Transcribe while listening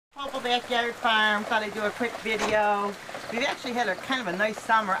Mobile Backyard Farm. Thought I'd do a quick video. We've actually had a kind of a nice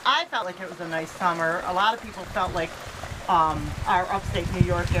summer. I felt like it was a nice summer. A lot of people felt like our upstate New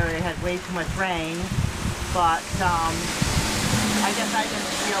York area had way too much rain, but I guess I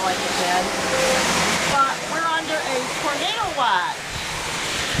didn't feel like it did. But we're under a tornado watch,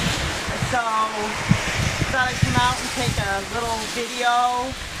 so thought I'd come out and take a little video.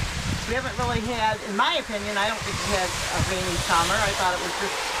 We haven't really had, in my opinion, I don't think we had a rainy summer. I thought it was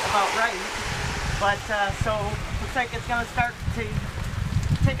just about right. But so looks like it's going to start to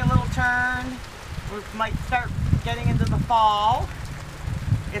take a little turn. We might start getting into the fall.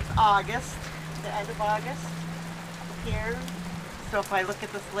 It's August, the end of August here. So if I look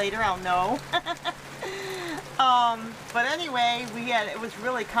at this later, I'll know. But anyway, it was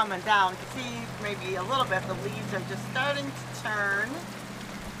really coming down. You can see maybe a little bit, the leaves are just starting to turn.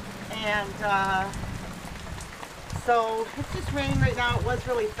 And so it's just raining right now. It was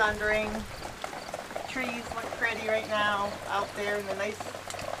really thundering. Trees look pretty right now out there in the nice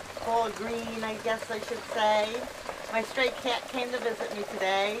full green, I guess I should say. My stray cat came to visit me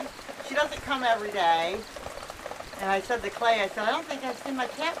today. She doesn't come every day. And I said to Clay, I said, I don't think I've seen my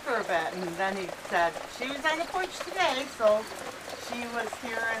cat for a bit. And then he said, she was on the porch today, so she was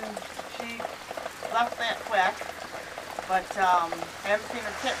here and she left that quick. But I haven't seen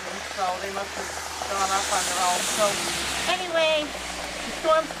her kittens, so they must have gone up on their own. So anyway, the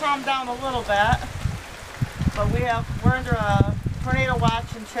storm's calmed down a little bit, but we're under a tornado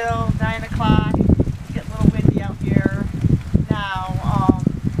watch until 9 o'clock. It's getting a little windy out here now.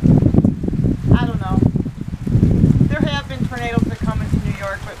 I don't know. There have been tornadoes that come into New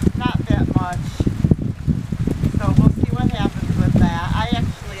York, but not that much. So we'll see what happens with that. I don't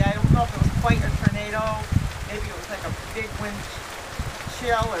know if it was quite a tornado. Maybe it was like a big wind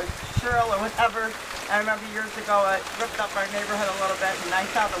chill or swirl or whatever. I remember years ago it ripped up our neighborhood a little bit, and I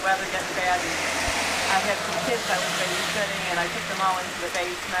saw the weather getting bad. And I had some kids I was babysitting, and I took them all into the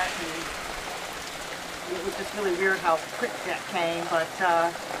basement. And it was just really weird how quick that came. But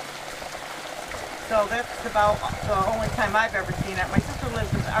so that's about the only time I've ever seen it. My sister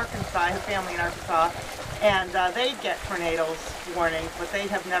lives in Arkansas, has family in Arkansas, and they get tornadoes warnings, but they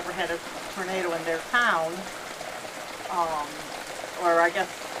have never had a tornado in their town. Or I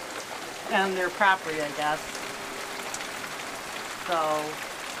guess on their property, I guess. So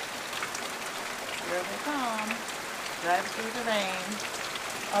here they come, driving through the rain.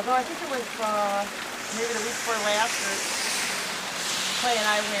 Although I think it was maybe the week before last, Clay and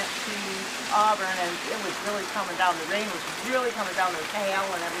I went to Auburn, and it was really coming down. The rain was really coming down. There was hail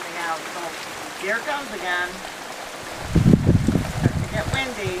and everything else. So here it comes again. Starting to get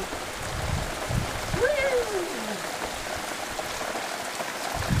windy. Woo!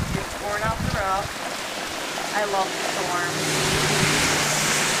 Pouring off the roof. I love the storm.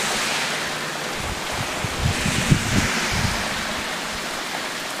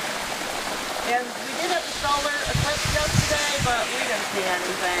 And we did have the solar eclipse yesterday, but we didn't see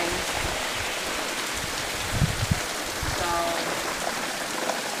anything. So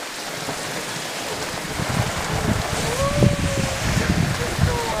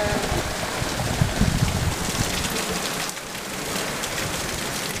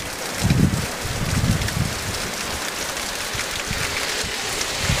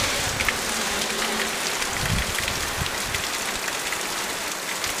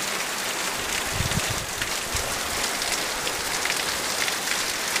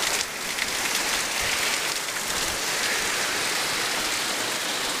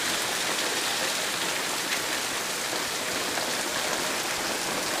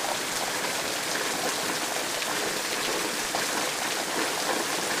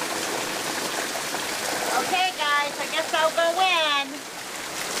I guess I'll go in.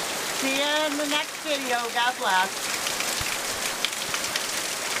 See you in the next video. God bless.